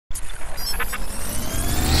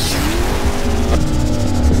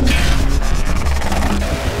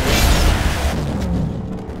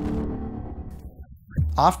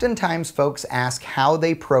Oftentimes folks ask how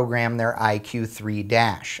they program their IQ3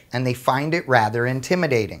 Dash, and they find it rather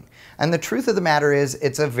intimidating. And the truth of the matter is,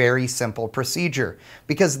 it's a very simple procedure,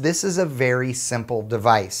 because this is a very simple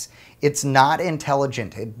device. It's not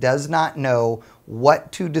intelligent. It does not know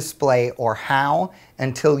what to display or how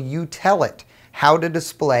until you tell it how to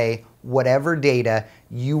display whatever data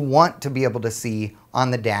you want to be able to see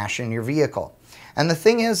on the dash in your vehicle. And the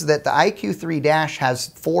thing is that the IQ3 Dash has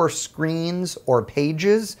 4 screens or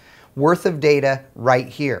pages worth of data right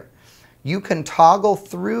here. You can toggle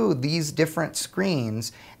through these different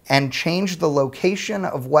screens and change the location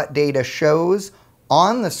of what data shows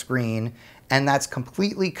on the screen, and that's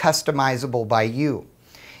completely customizable by you.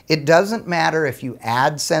 It doesn't matter if you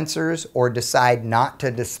add sensors or decide not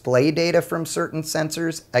to display data from certain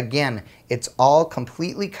sensors. Again, it's all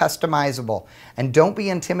completely customizable. And don't be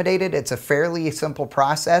intimidated, it's a fairly simple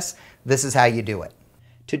process. This is how you do it.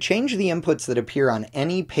 To change the inputs that appear on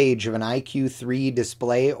any page of an IQ3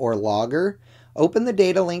 display or logger, open the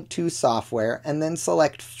Data Link 2 software and then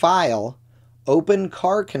select File, Open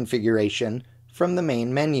Car Configuration from the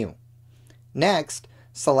main menu. Next,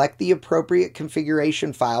 select the appropriate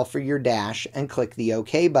configuration file for your dash and click the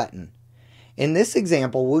OK button. In this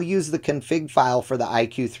example, we'll use the config file for the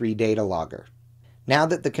IQ3 data logger. Now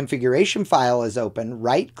that the configuration file is open,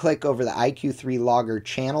 right-click over the IQ3 logger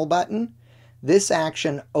channel button. This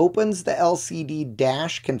action opens the LCD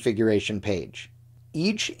dash configuration page.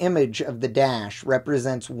 Each image of the dash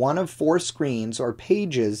represents one of 4 screens or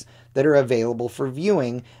pages that are available for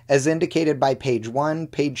viewing, as indicated by page 1,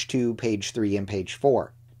 page 2, page 3, and page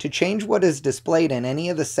 4. To change what is displayed in any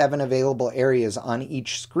of the 7 available areas on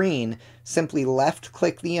each screen, simply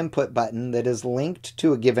left-click the input button that is linked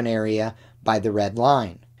to a given area by the red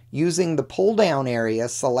line. Using the pull-down area,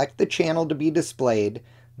 select the channel to be displayed,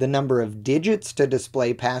 the number of digits to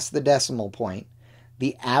display past the decimal point,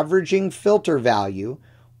 the averaging filter value,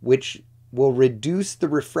 which will reduce the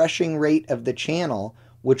refreshing rate of the channel,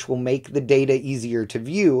 which will make the data easier to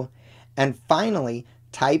view, and finally,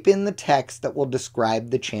 type in the text that will describe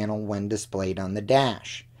the channel when displayed on the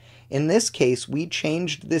dash. In this case, we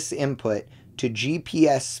changed this input to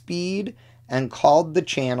GPS speed and called the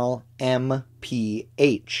channel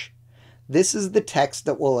MPH. This is the text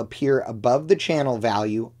that will appear above the channel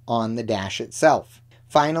value on the dash itself.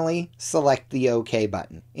 Finally, select the OK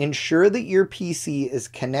button. Ensure that your PC is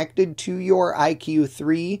connected to your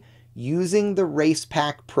IQ3 using the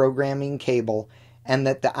Racepak programming cable and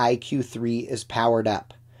that the IQ3 is powered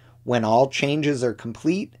up. When all changes are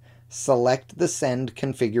complete, select the Send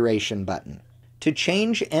Configuration button. To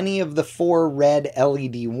change any of the 4 red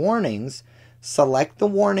LED warnings, select the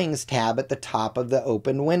Warnings tab at the top of the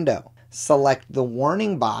open window. Select the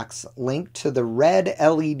warning box linked to the red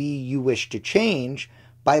LED you wish to change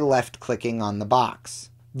by left-clicking on the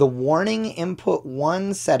box. The Warning Input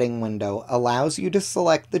 1 setting window allows you to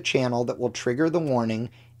select the channel that will trigger the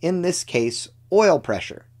warning, in this case, oil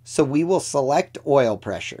pressure. So we will select oil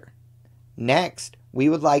pressure. Next, we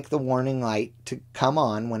would like the warning light to come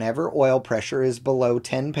on whenever oil pressure is below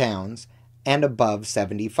 10 pounds and above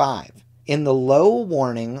 75. In the low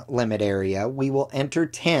warning limit area, we will enter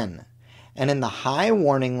 10. And in the high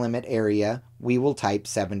warning limit area, we will type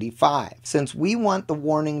 75. Since we want the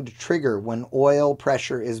warning to trigger when oil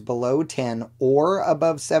pressure is below 10 or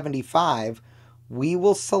above 75, we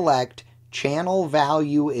will select Channel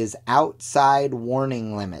Value is Outside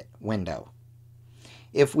Warning Limit window.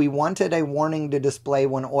 If we wanted a warning to display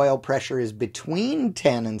when oil pressure is between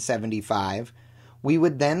 10 and 75, we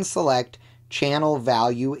would then select Channel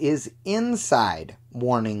Value is Inside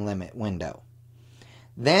Warning Limit window.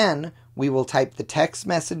 Then we will type the text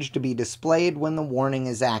message to be displayed when the warning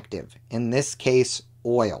is active, in this case,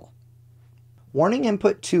 oil. Warning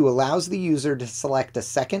Input 2 allows the user to select a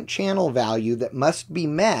second channel value that must be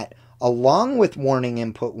met along with Warning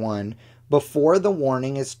Input 1 before the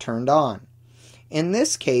warning is turned on. In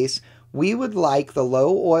this case, we would like the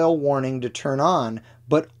low oil warning to turn on,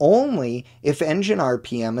 but only if engine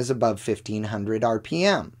RPM is above 1500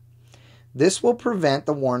 RPM. This will prevent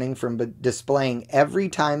the warning from displaying every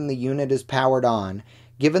time the unit is powered on,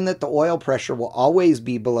 given that the oil pressure will always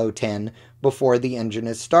be below 10 before the engine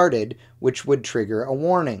is started, which would trigger a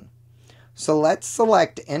warning. So let's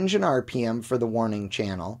select engine RPM for the warning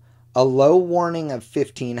channel, a low warning of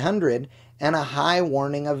 1500, and a high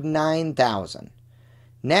warning of 9000.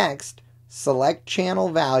 Next, select channel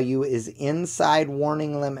value is inside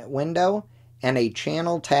warning limit window, and a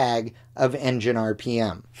channel tag of engine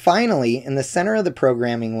RPM. Finally, in the center of the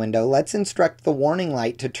programming window, let's instruct the warning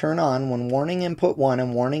light to turn on when Warning Input 1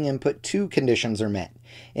 and Warning Input 2 conditions are met.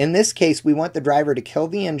 In this case, we want the driver to kill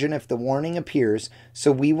the engine if the warning appears,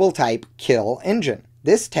 so we will type kill engine.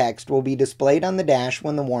 This text will be displayed on the dash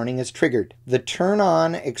when the warning is triggered. The turn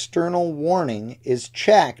on external warning is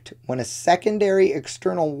checked when a secondary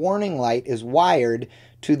external warning light is wired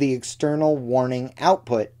to the external warning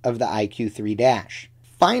output of the IQ3 Dash.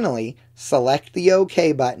 Finally, select the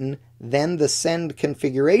OK button, then the Send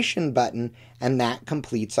Configuration button, and that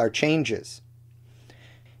completes our changes.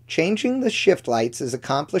 Changing the shift lights is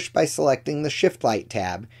accomplished by selecting the Shift Light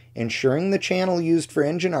tab, ensuring the channel used for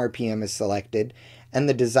engine RPM is selected, and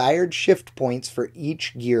the desired shift points for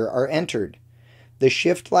each gear are entered. The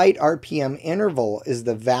shift light RPM interval is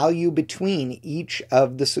the value between each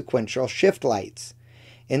of the sequential shift lights.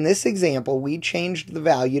 In this example, we changed the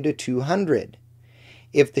value to 200.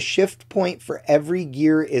 If the shift point for every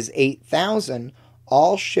gear is 8,000,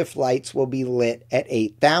 all shift lights will be lit at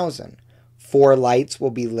 8,000. 4 lights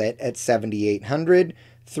will be lit at 7,800,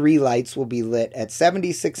 3 lights will be lit at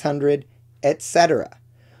 7,600, etc.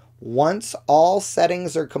 Once all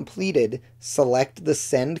settings are completed, select the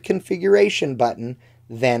Send Configuration button,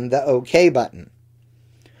 then the OK button.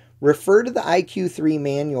 Refer to the IQ3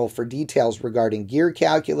 manual for details regarding gear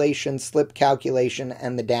calculation, slip calculation,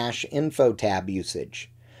 and the Dash Info tab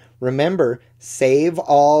usage. Remember, save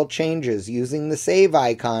all changes using the Save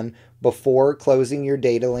icon before closing your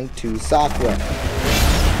Data Link 2 software.